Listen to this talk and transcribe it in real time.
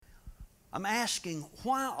I'm asking,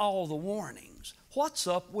 why all the warnings? What's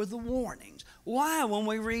up with the warnings? Why, when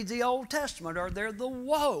we read the Old Testament, are there the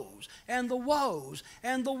woes and the woes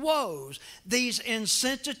and the woes? These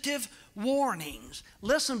insensitive warnings.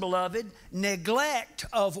 Listen, beloved, neglect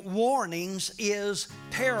of warnings is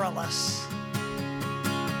perilous.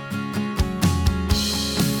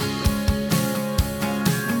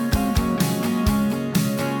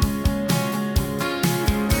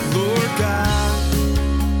 Lord God,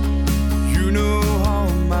 you know all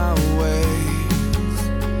my ways.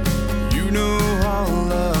 You know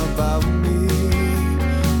all about me,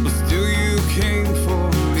 but still you came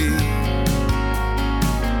for me.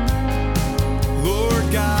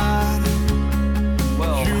 Lord God,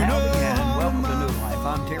 Well, you howdy know and welcome to all New my Life.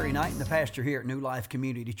 I'm Terry Knight, the pastor here at New Life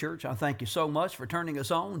Community Church. I thank you so much for turning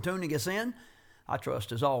us on, tuning us in. I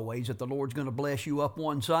trust, as always, that the Lord's going to bless you up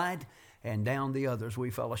one side and down the others.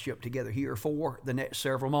 We fellowship together here for the next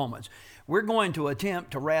several moments. We're going to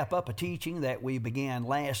attempt to wrap up a teaching that we began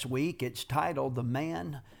last week. It's titled The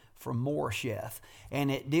Man from Moresheth,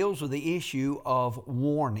 and it deals with the issue of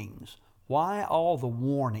warnings. Why all the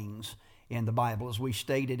warnings in the Bible, as we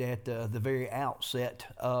stated at the very outset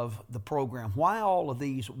of the program? Why all of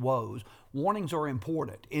these woes? Warnings are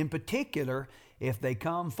important, in particular if they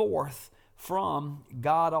come forth from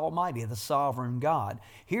God Almighty, the sovereign God.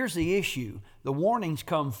 Here's the issue. The warnings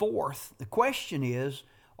come forth. The question is,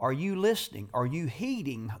 are you listening? Are you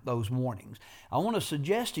heeding those warnings? I want to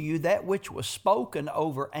suggest to you that which was spoken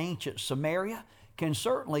over ancient Samaria can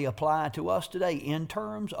certainly apply to us today in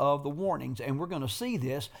terms of the warnings. And we're going to see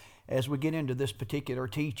this as we get into this particular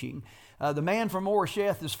teaching. The man from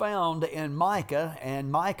Moresheth is found in Micah,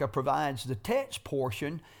 and Micah provides the text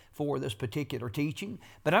portion for this particular teaching.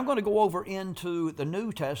 But I'm going to go over into the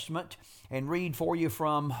New Testament and read for you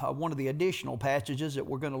from one of the additional passages that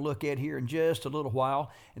we're going to look at here in just a little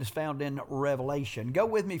while. It is found in Revelation. Go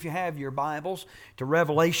with me, if you have your Bibles, to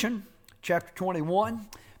Revelation chapter 21,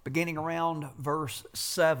 beginning around verse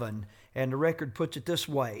 7. And the record puts it this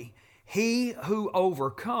way: He who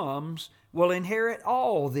overcomes will inherit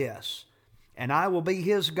all this, and I will be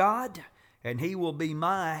his God, and he will be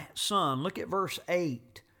my son. Look at verse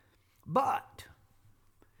 8. But,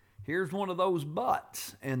 here's one of those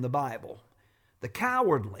buts in the Bible: the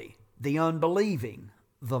cowardly, the unbelieving,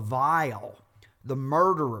 the vile, the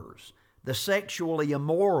murderers, the sexually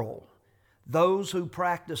immoral, those who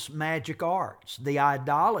practice magic arts, the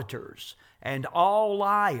idolaters, and all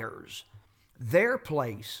liars, their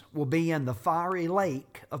place will be in the fiery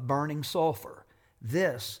lake of burning sulfur.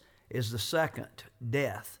 This is the second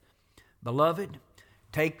death. Beloved,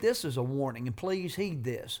 take this as a warning, and please heed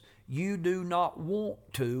this. You do not want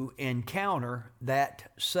to encounter that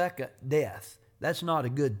second death. That's not a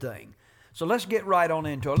good thing. So let's get right on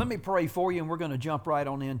into it. Let me pray for you, and we're going to jump right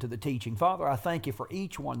on into the teaching. Father, I thank you for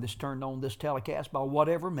each one that's turned on this telecast by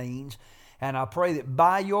whatever means, and I pray that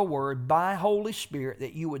by your word, by Holy Spirit,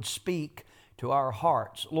 that you would speak to our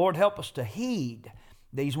hearts. Lord, help us to heed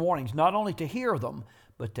these warnings, not only to hear them,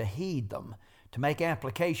 but to heed them, to make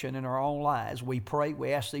application in our own lives. We pray,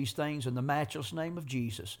 we ask these things in the matchless name of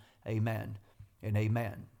Jesus. Amen and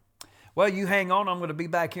amen. Well, you hang on. I'm going to be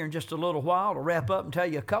back here in just a little while to wrap up and tell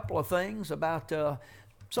you a couple of things about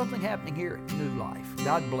something happening here at New Life.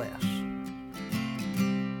 God bless.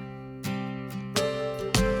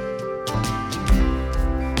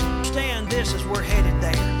 Understand this as we're headed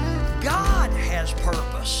there. God has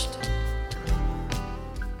purposed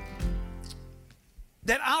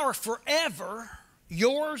that our forever,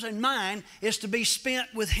 yours and mine, is to be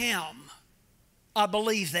spent with Him. I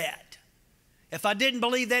believe that. If I didn't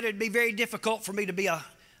believe that, it'd be very difficult for me to be a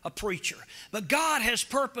preacher. But God has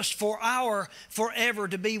purposed for our forever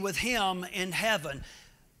to be with Him in heaven.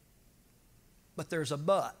 But there's a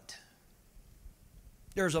but.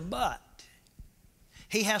 There's a but.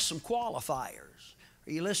 He has some qualifiers.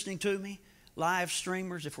 Are you listening to me? Live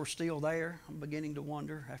streamers, if we're still there. I'm beginning to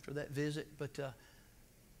wonder after that visit. But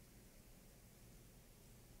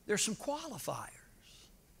there's some qualifiers.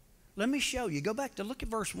 Let me show you. Go back to look at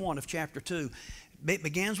verse 1 of chapter 2. It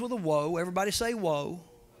begins with a woe. Everybody say woe.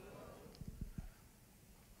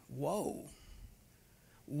 Woe.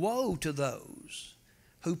 Woe to those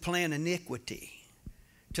who plan iniquity,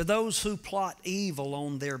 to those who plot evil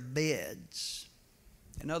on their beds.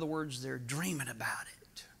 In other words, they're dreaming about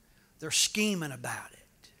it. They're scheming about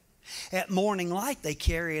it. At morning light, they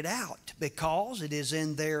carry it out because it is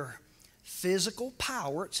in their physical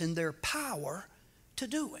power, it's in their power to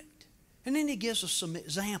do it. And then he gives us some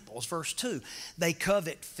examples. Verse 2, they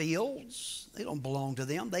covet fields. They don't belong to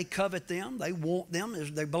them. They covet them. They want them.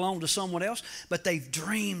 They belong to someone else. But they've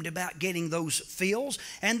dreamed about getting those fields,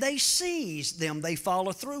 and they seize them. They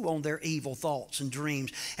follow through on their evil thoughts and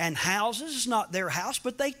dreams. And houses, it's not their house,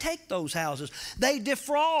 but they take those houses. They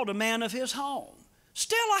defraud a man of his home.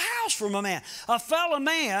 Steal a house from a man. A fellow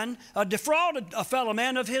man defrauded a fellow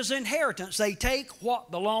man of his inheritance. They take what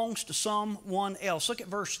belongs to someone else. Look at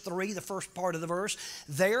verse 3, the first part of the verse.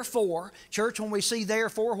 Therefore, church, when we see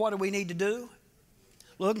therefore, what do we need to do?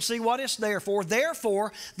 Look and see what it's there for.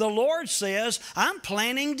 Therefore, the Lord says, I'm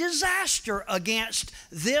planning disaster against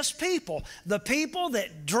this people. The people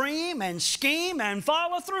that dream and scheme and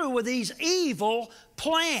follow through with these evil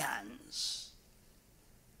plans.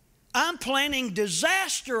 I'm planning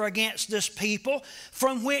disaster against this people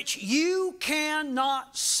from which you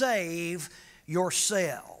cannot save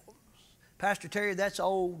yourselves. Pastor Terry, that's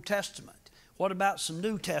Old Testament. What about some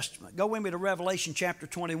New Testament? Go with me to Revelation chapter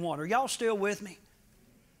 21. Are y'all still with me?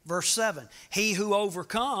 Verse 7, he who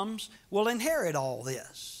overcomes will inherit all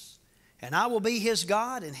this, and I will be his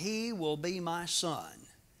God, and he will be my son.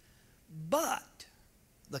 But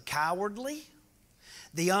the cowardly,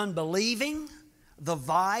 the unbelieving, the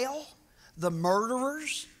vile, the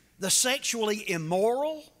murderers, the sexually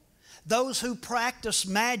immoral, those who practice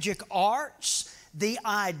magic arts, the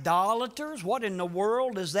idolaters. What in the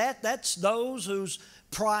world is that? That's those whose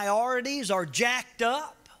priorities are jacked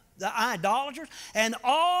up, the idolaters, and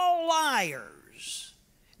all liars.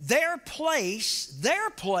 Their place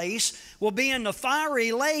will be in the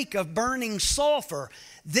fiery lake of burning sulfur.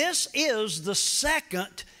 This is the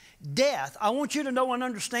second death. I want you to know and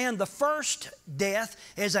understand the first death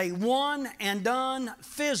is a one and done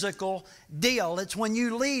physical deal. It's when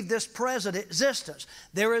you leave this present existence.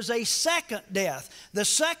 There is a second death. The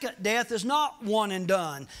second death is not one and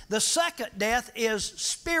done. The second death is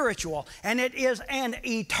spiritual, and it is an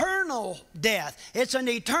eternal death. It's an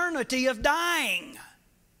eternity of dying.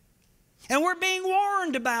 And we're being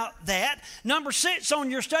warned about that. Number 6 on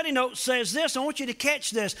your study note says this. I want you to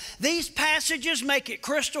catch this. These passages make it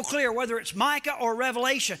crystal clear, whether it's Micah or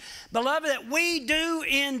Revelation, beloved, that we do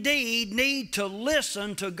indeed need to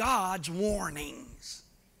listen to God's warnings.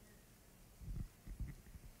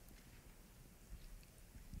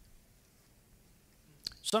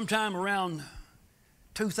 Sometime around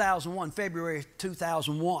 2001, February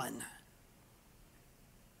 2001,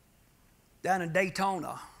 down in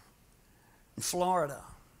Daytona, in Florida,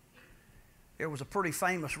 there was a pretty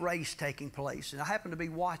famous race taking place, and I happened to be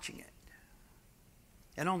watching it.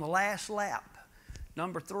 And on the last lap,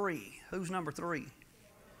 number 3, who's number 3?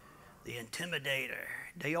 The Intimidator,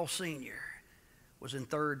 Dale Sr., was in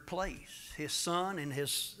 3rd place. His son and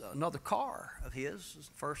another car of his was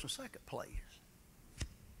 1st and 2nd place.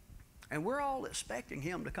 And we're all expecting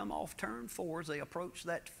him to come off turn 4 as they approach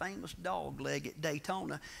that famous dog leg at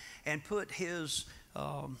Daytona and put his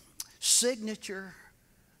signature,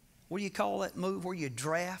 what do you call that move where you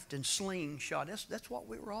draft and slingshot? That's what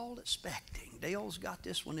we were all expecting. Dale's got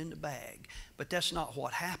this one in the bag, but that's not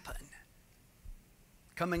what happened.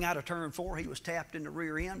 Coming out of turn 4, he was tapped in the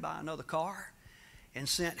rear end by another car and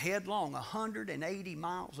sent headlong 180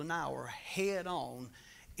 miles an hour head on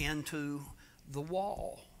into the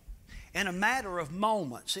wall. In a matter of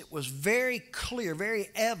moments, it was very clear, very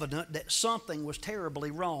evident that something was terribly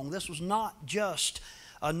wrong. This was not just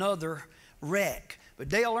another wreck. But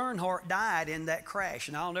Dale Earnhardt died in that crash,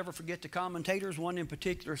 and I'll never forget the commentators, one in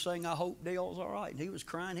particular saying, I hope Dale's all right. And he was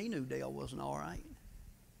crying. He knew Dale wasn't all right.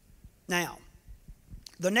 Now,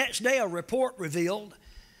 the next day a report revealed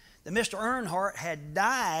that Mr. Earnhardt had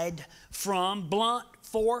died from blunt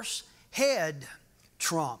force head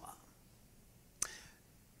trauma.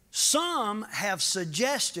 Some have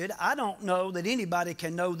suggested, I don't know that anybody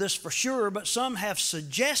can know this for sure, but some have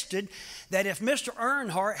suggested that if Mr.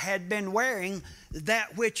 Earnhardt had been wearing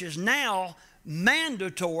that which is now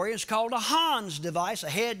mandatory, it's called a Hans device, a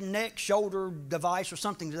head and neck shoulder device or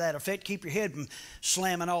something to that effect, keep your head from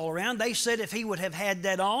slamming all around. They said if he would have had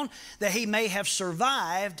that on, that he may have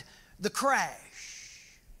survived the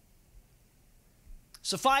crash.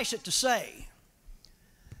 Suffice it to say,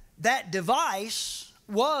 that device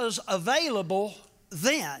was available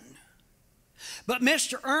then. But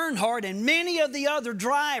Mr. Earnhardt and many of the other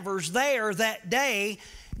drivers there that day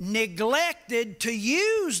neglected to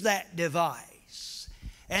use that device.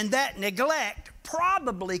 And that neglect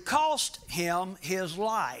probably cost him his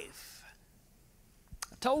life.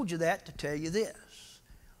 I told you that to tell you this.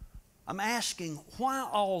 I'm asking, why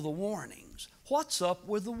all the warnings? What's up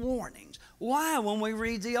with the warnings? Why, when we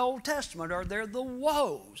read the Old Testament, are there the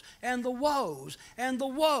woes and the woes and the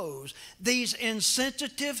woes? These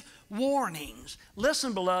insensitive warnings.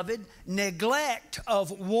 Listen, beloved, neglect of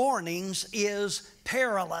warnings is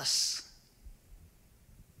perilous.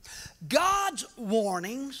 God's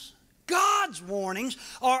warnings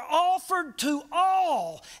are offered to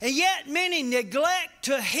all, and yet many neglect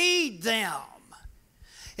to heed them.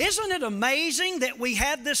 Isn't it amazing that we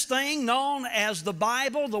have this thing known as the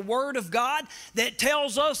Bible, the Word of God, that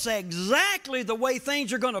tells us exactly the way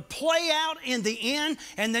things are going to play out in the end,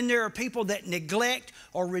 and then there are people that neglect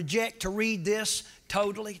or reject to read this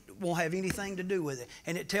totally, won't have anything to do with it.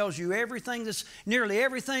 And it tells you everything, nearly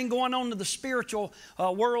everything going on in the spiritual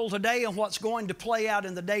world today and what's going to play out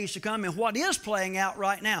in the days to come and what is playing out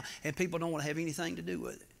right now, and people don't want to have anything to do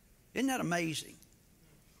with it. Isn't that amazing?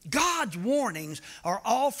 God's warnings are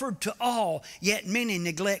offered to all, yet many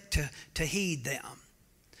neglect to heed them.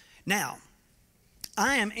 Now,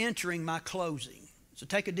 I am entering my closing, so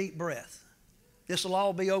take a deep breath. This will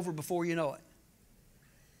all be over before you know it.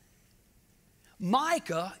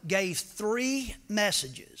 Micah gave 3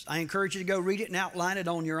 messages. I encourage you to go read it and outline it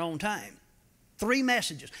on your own time. 3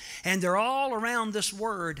 messages. And they're all around this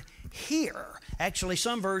word, hear. Actually,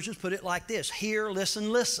 some versions put it like this: hear,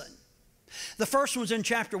 listen, listen. The first one's in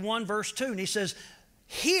chapter 1, verse 2, and he says,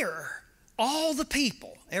 hear all the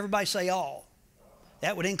people. Everybody say all.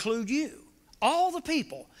 That would include you. All the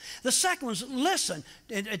people. The second one's listen.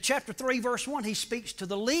 In chapter 3, verse 1, he speaks to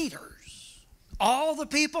the leaders. All the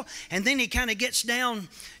people. And then he kind of gets down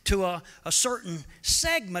to a certain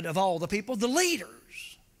segment of all the people, the leaders.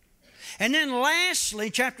 And then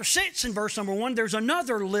lastly, chapter 6 and verse number 1, there's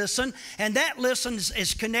another listen, and that listen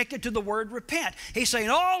is connected to the word repent. He's saying,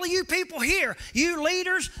 all of you people here, you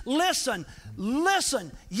leaders, listen.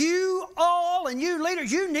 Listen. You all and you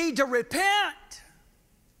leaders, you need to repent.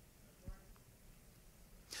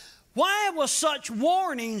 Why was such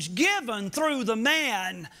warnings given through the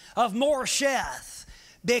man of Moresheth?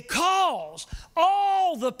 Because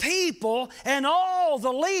all the people and all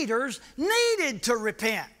the leaders needed to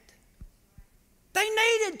repent. They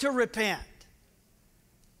needed to repent.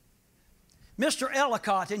 Mr.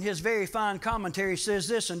 Ellicott, in his very fine commentary, says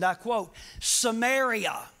this, and I quote,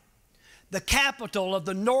 Samaria, the capital of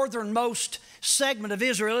the northernmost segment of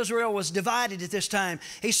Israel. Israel was divided at this time.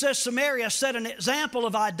 He says Samaria set an example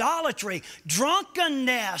of idolatry,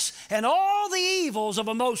 drunkenness, and all the evils of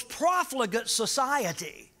a most profligate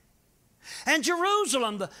society. And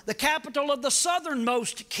Jerusalem, the capital of the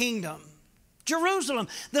southernmost kingdom, Jerusalem,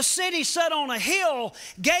 the city set on a hill,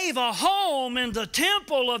 gave a home in the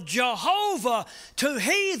temple of Jehovah to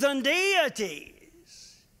heathen deities.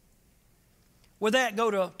 With that,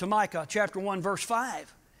 go to Micah chapter 1, verse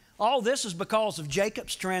 5. All this is because of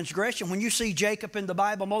Jacob's transgression. When you see Jacob in the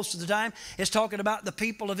Bible most of the time, it's talking about the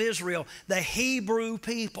people of Israel, the Hebrew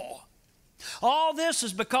people. All this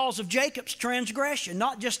is because of Jacob's transgression,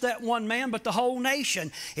 not just that one man, but the whole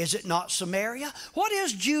nation. Is it not Samaria? What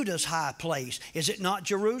is Judah's high place? Is it not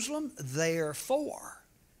Jerusalem? Therefore,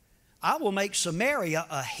 I will make Samaria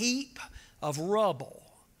a heap of rubble,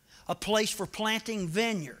 a place for planting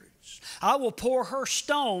vineyards. I will pour her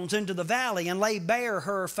stones into the valley and lay bare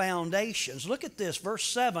her foundations. Look at this, verse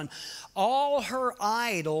 7. All her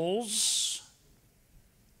idols,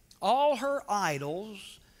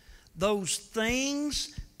 those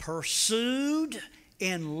things pursued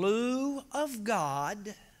in lieu of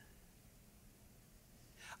God,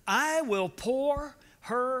 I will pour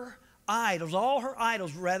her idols, all her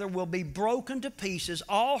idols rather, will be broken to pieces.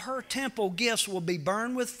 All her temple gifts will be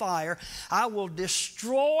burned with fire. I will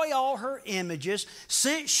destroy all her images.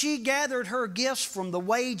 Since she gathered her gifts from the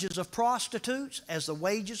wages of prostitutes, as the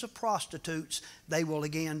wages of prostitutes, they will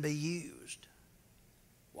again be used.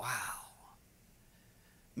 Wow.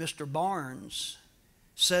 Mr. Barnes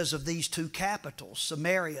says of these 2 capitals,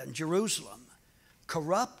 Samaria and Jerusalem,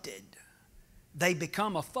 corrupted, they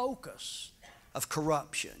become a focus of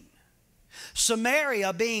corruption.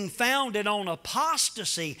 Samaria being founded on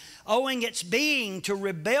apostasy, owing its being to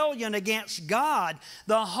rebellion against God,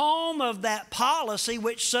 the home of that policy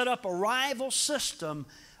which set up a rival system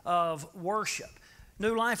of worship.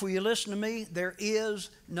 New Life, will you listen to me? There is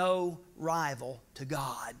no rival to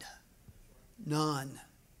God. None.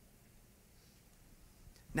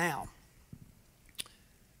 Now,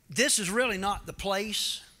 this is really not the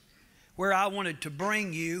place where I wanted to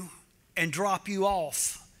bring you and drop you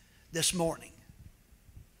off this morning.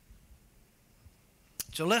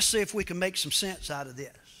 So let's see if we can make some sense out of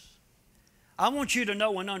this. I want you to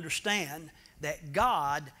know and understand that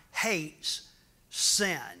God hates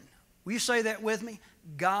sin. Will you say that with me?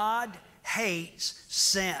 God hates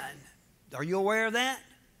sin. Are you aware of that?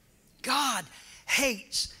 God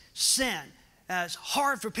hates sin. It's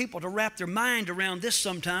hard for people to wrap their mind around this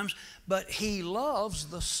sometimes, but He loves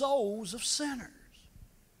the souls of sinners.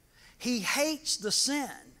 He hates the sin,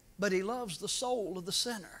 but He loves the soul of the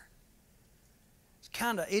sinner.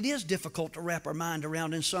 It is difficult to wrap our mind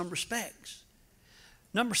around in some respects.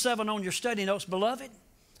 Number 7 on your study notes, beloved,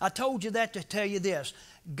 I told you that to tell you this.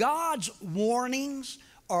 God's warnings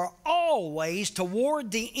are always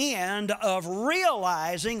toward the end of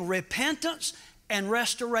realizing repentance and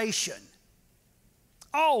restoration.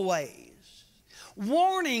 Always.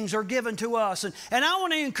 Warnings are given to us. And I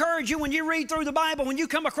want to encourage you, when you read through the Bible, when you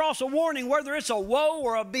come across a warning, whether it's a woe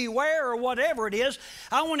or a beware or whatever it is,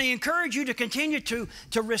 I want to encourage you to continue to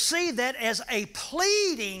receive that as a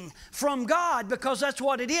pleading from God, because that's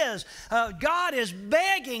what it is. God is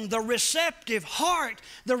begging the receptive heart,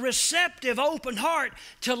 the receptive open heart,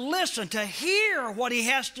 to listen, to hear what He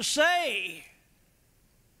has to say.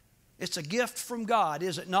 It's a gift from God,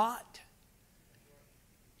 is it not?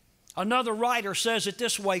 Another writer says it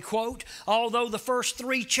this way, quote, although the first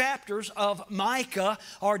 3 chapters of Micah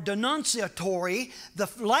are denunciatory, the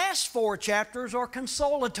last 4 chapters are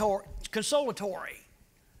consolatory.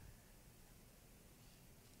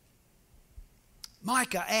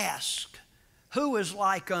 Micah asked, who is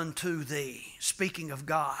like unto thee? Speaking of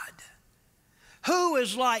God. Who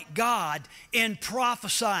is like God in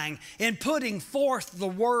prophesying, in putting forth the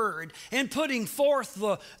word, in putting forth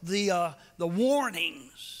the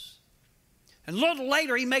warnings? And a little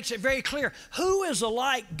later, he makes it very clear, who is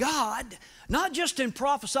like God, not just in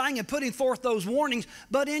prophesying and putting forth those warnings,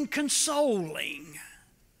 but in consoling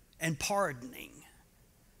and pardoning.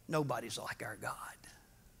 Nobody's like our God.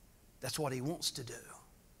 That's what He wants to do.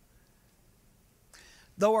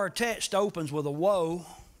 Though our text opens with a woe,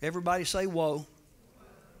 everybody say woe.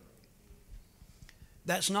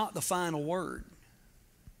 That's not the final word.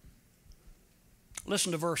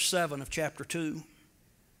 Listen to verse 7 of chapter 2.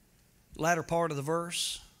 Latter part of the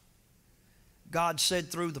verse. God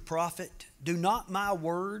said through the prophet, do not my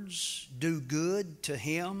words do good to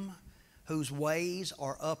him whose ways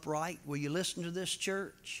are upright? Will you listen to this,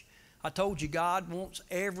 church? I told you God wants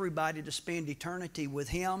everybody to spend eternity with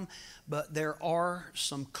Him, but there are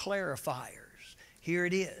some clarifiers. Here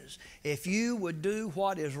it is. If you would do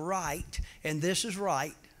what is right, and this is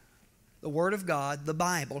right, the Word of God, the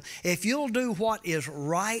Bible, if you'll do what is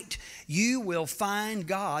right, you will find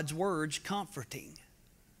God's words comforting.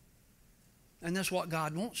 And that's what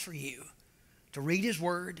God wants for you, to read His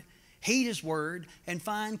Word, heed His Word, and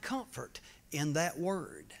find comfort in that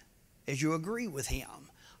Word as you agree with Him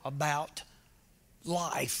about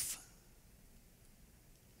life.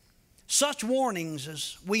 Such warnings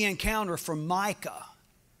as we encounter from Micah,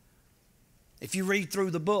 if you read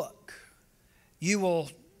through the book, you will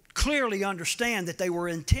clearly understand that they were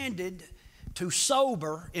intended to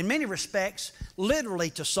sober, in many respects, literally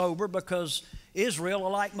to sober, because Israel,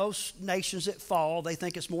 like most nations that fall, they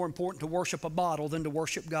think it's more important to worship a bottle than to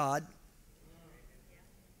worship God.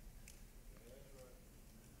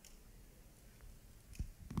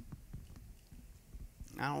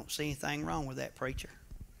 I don't see anything wrong with that, preacher.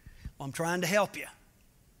 Well, I'm trying to help you.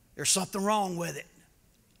 There's something wrong with it.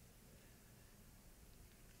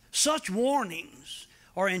 Such warnings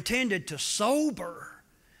are intended to sober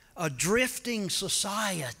a drifting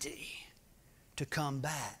society to come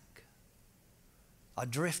back. A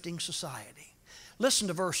drifting society. Listen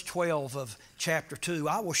to verse 12 of chapter 2.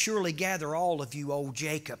 I will surely gather all of you, O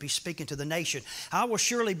Jacob. He's speaking to the nation. I will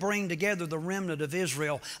surely bring together the remnant of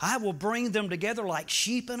Israel. I will bring them together like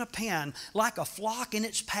sheep in a pen, like a flock in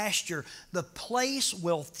its pasture. The place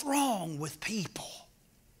will throng with people.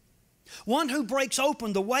 One who breaks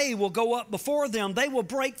open the way will go up before them. They will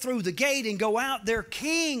break through the gate and go out. Their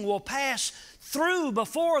king will pass through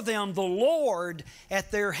before them, the Lord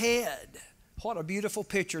at their head. What a beautiful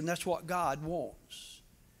picture, and that's what God wants.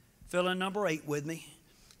 Fill in number 8 with me,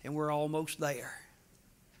 and we're almost there.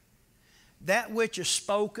 That which is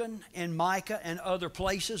spoken in Micah and other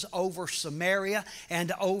places over Samaria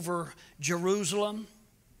and over Jerusalem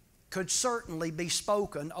could certainly be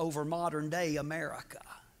spoken over modern-day America.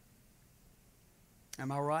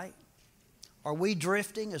 Am I right? Are we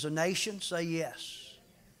drifting as a nation? Say yes.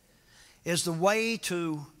 Is the way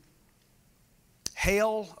to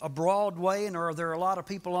hell a broad way, and are there a lot of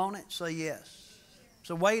people on it? Say yes. Is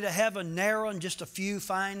the way to heaven narrow and just a few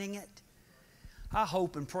finding it? I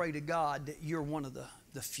hope and pray to God that you're one of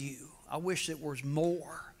the few. I wish it was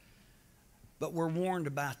more, but we're warned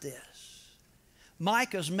about this.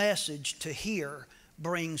 Micah's message to hear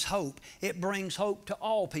brings hope. It brings hope to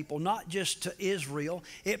all people, not just to Israel.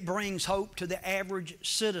 It brings hope to the average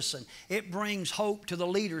citizen. It brings hope to the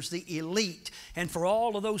leaders, the elite, and for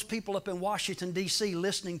all of those people up in Washington, D.C.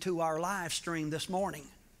 listening to our live stream this morning.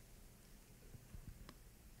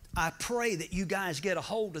 I pray that you guys get a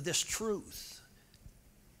hold of this truth.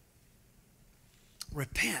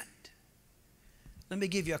 Repent. Let me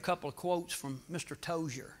give you a couple of quotes from Mr.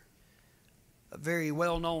 Tozier, a very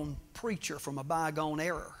well-known preacher from a bygone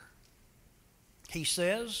era. He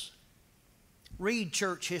says, read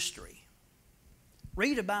church history.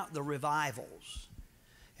 Read about the revivals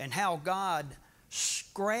and how God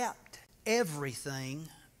scrapped everything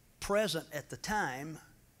present at the time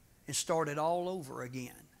and started all over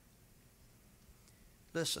again.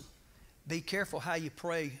 Listen, be careful how you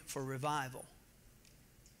pray for revival.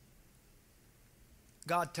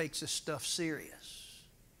 God takes this stuff serious.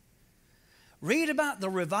 Read about the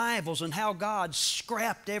revivals and how God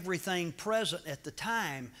scrapped everything present at the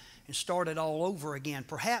time and started all over again.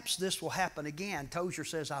 Perhaps this will happen again. Tozier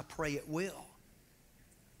says, I pray it will.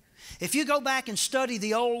 If you go back and study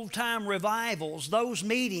the old-time revivals, those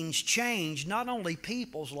meetings changed not only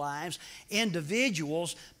people's lives,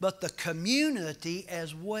 individuals, but the community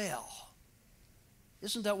as well.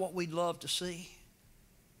 Isn't that what we'd love to see?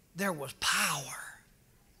 There was power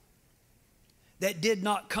that did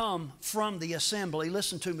not come from the assembly.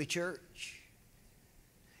 Listen to me, church.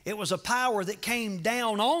 It was a power that came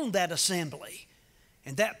down on that assembly,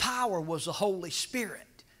 and that power was the Holy Spirit.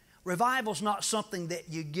 Revival's not something that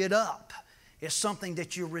you get up. It's something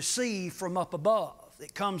that you receive from up above.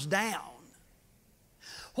 It comes down.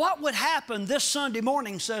 What would happen this Sunday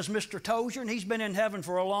morning, says Mr. Tozier, and he's been in heaven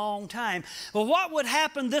for a long time. Well, what would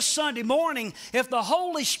happen this Sunday morning if the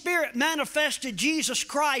Holy Spirit manifested Jesus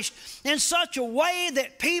Christ in such a way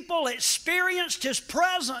that people experienced His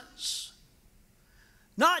presence?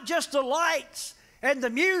 Not just the lights and the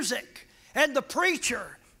music and the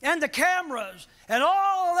preacher and the cameras and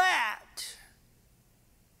all that,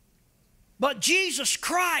 but Jesus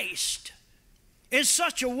Christ in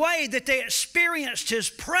such a way that they experienced His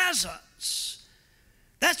presence.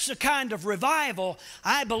 That's the kind of revival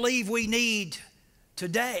I believe we need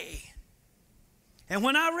today. And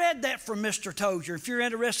when I read that from Mr. Tozier, if you're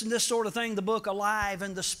interested in this sort of thing, the book Alive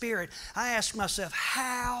in the Spirit, I asked myself,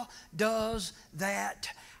 how does that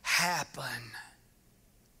happen?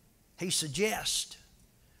 He suggests,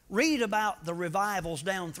 read about the revivals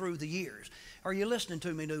down through the years. Are you listening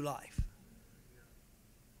to me, New Life?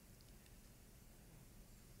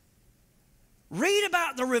 Read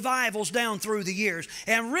about the revivals down through the years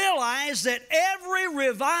and realize that every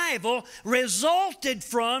revival resulted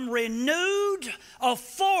from renewed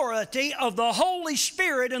authority of the Holy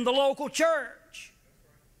Spirit in the local church.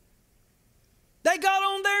 They got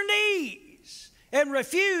on their knees and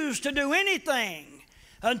refused to do anything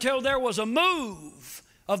until there was a move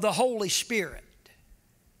of the Holy Spirit.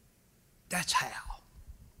 That's how.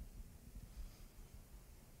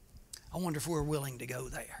 I wonder if we're willing to go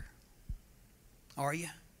there. Are you?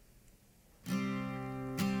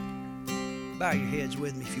 Bow your heads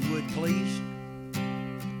with me if you would, please.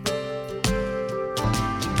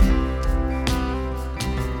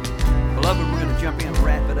 Beloved, we're going to jump in and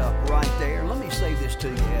wrap it up right there. Let me say this to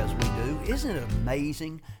you as we do. Isn't it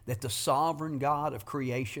amazing that the sovereign God of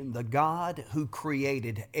creation, the God who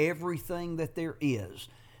created everything that there is,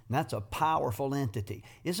 and that's a powerful entity.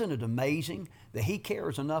 Isn't it amazing that He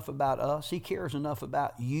cares enough about us, He cares enough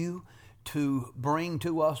about you to bring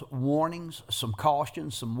to us warnings, some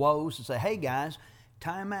cautions, some woes, and say, hey guys,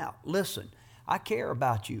 time out. Listen, I care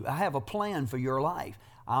about you. I have a plan for your life.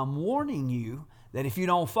 I'm warning you that if you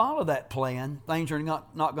don't follow that plan, things are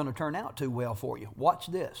not going to turn out too well for you. Watch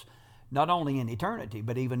this. Not only in eternity,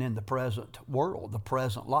 but even in the present world, the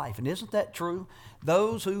present life. And isn't that true?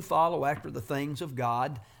 Those who follow after the things of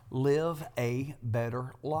God live a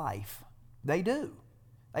better life. They do.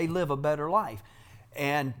 They live a better life.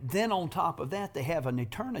 And then on top of that, they have an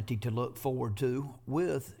eternity to look forward to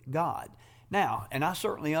with God. Now, and I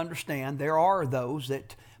certainly understand there are those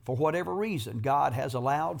that, for whatever reason, God has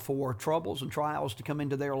allowed for troubles and trials to come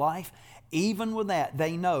into their life. Even with that,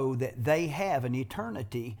 they know that they have an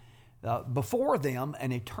eternity before them,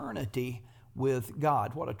 an eternity with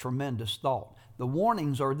God. What a tremendous thought. The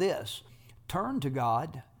warnings are this: turn to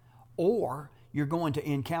God, or you're going to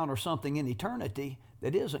encounter something in eternity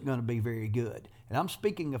that isn't going to be very good. And I'm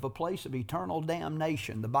speaking of a place of eternal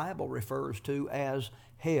damnation the Bible refers to as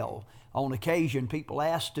hell. On occasion, people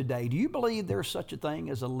ask today, do you believe there's such a thing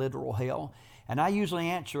as a literal hell? And I usually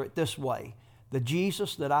answer it this way: the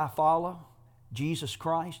Jesus that I follow, Jesus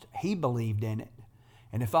Christ, He believed in it.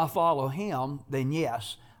 And if I follow Him, then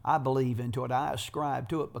yes, I believe into it. I ascribe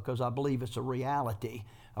to it because I believe it's a reality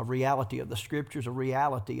of the Scriptures, a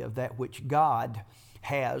reality of that which God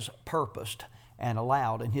has purposed and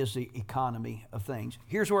allowed in His economy of things.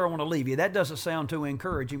 Here's where I want to leave you. That doesn't sound too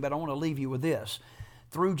encouraging, but I want to leave you with this.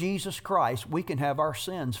 Through Jesus Christ, we can have our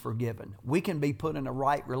sins forgiven. We can be put in a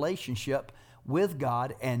right relationship with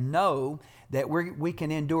God and know that we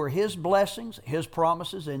can endure His blessings, His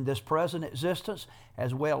promises in this present existence,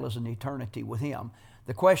 as well as an eternity with Him.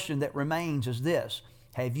 The question that remains is this: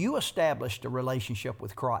 have you established a relationship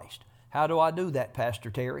with Christ? How do I do that,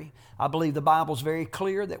 Pastor Terry? I believe the Bible's very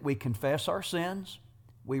clear that we confess our sins,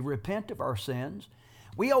 we repent of our sins,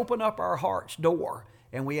 we open up our heart's door,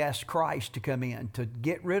 and we ask Christ to come in, to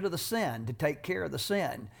get rid of the sin, to take care of the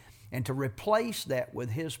sin, and to replace that with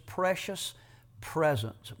His precious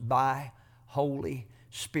presence by Holy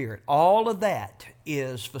Spirit. All of that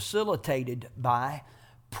is facilitated by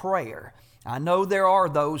prayer. I know there are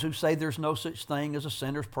those who say there's no such thing as a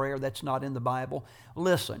sinner's prayer. That's not in the Bible.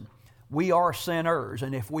 Listen, we are sinners,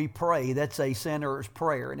 and if we pray, that's a sinner's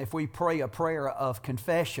prayer. And if we pray a prayer of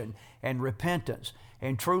confession and repentance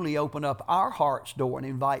and truly open up our heart's door and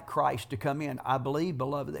invite Christ to come in, I believe,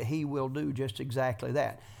 beloved, that He will do just exactly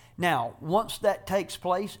that. Now, once that takes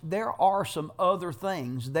place, there are some other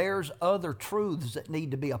things. There's other truths that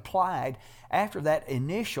need to be applied after that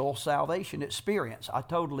initial salvation experience. I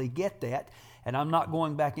totally get that, and I'm not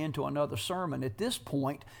going back into another sermon at this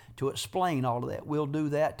point to explain all of that. We'll do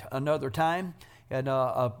that another time and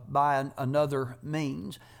by another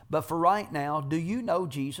means. But for right now, do you know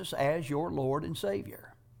Jesus as your Lord and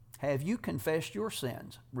Savior? Have you confessed your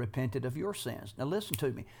sins, repented of your sins? Now listen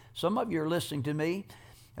to me. Some of you are listening to me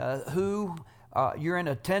who you're in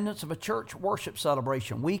attendance of a church worship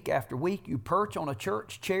celebration week after week. You perch on a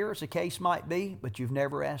church chair, as the case might be, but you've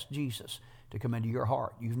never asked Jesus to come into your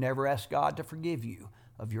heart. You've never asked God to forgive you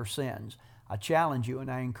of your sins. I challenge you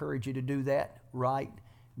and I encourage you to do that right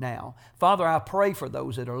now. Father, I pray for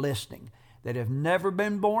those that are listening that have never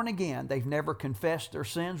been born again. They've never confessed their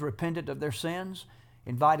sins, repented of their sins,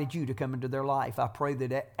 invited you to come into their life. I pray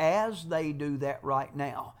that as they do that right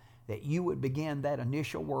now, that you would begin that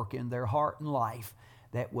initial work in their heart and life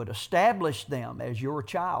that would establish them as your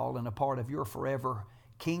child and a part of your forever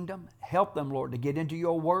kingdom. Help them, Lord, to get into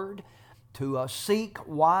your word, to seek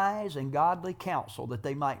wise and godly counsel that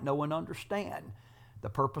they might know and understand. The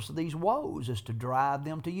purpose of these woes is to drive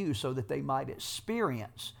them to you so that they might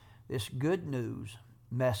experience this good news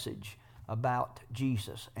message about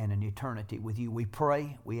Jesus and an eternity with you. We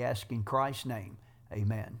pray, we ask in Christ's name,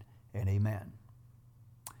 amen and amen.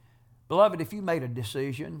 Beloved, if you made a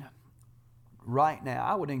decision right now,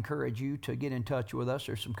 I would encourage you to get in touch with us.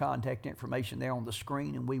 There's some contact information there on the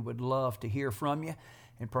screen, and we would love to hear from you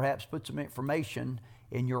and perhaps put some information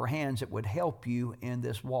in your hands that would help you in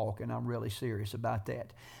this walk, and I'm really serious about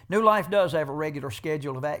that. New Life does have a regular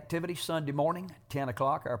schedule of activities. Sunday morning, 10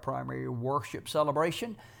 o'clock, our primary worship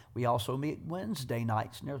celebration. We also meet Wednesday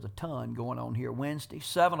nights, and there's a ton going on here Wednesday.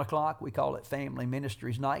 7 o'clock, we call it Family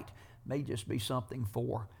Ministries Night. May just be something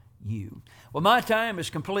for you. Well, my time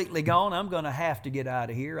is completely gone. I'm going to have to get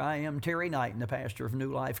out of here. I am Terry Knighton, the pastor of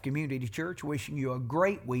New Life Community Church, wishing you a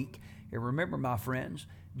great week. And remember, my friends,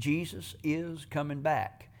 Jesus is coming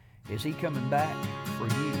back. Is He coming back for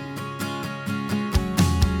you?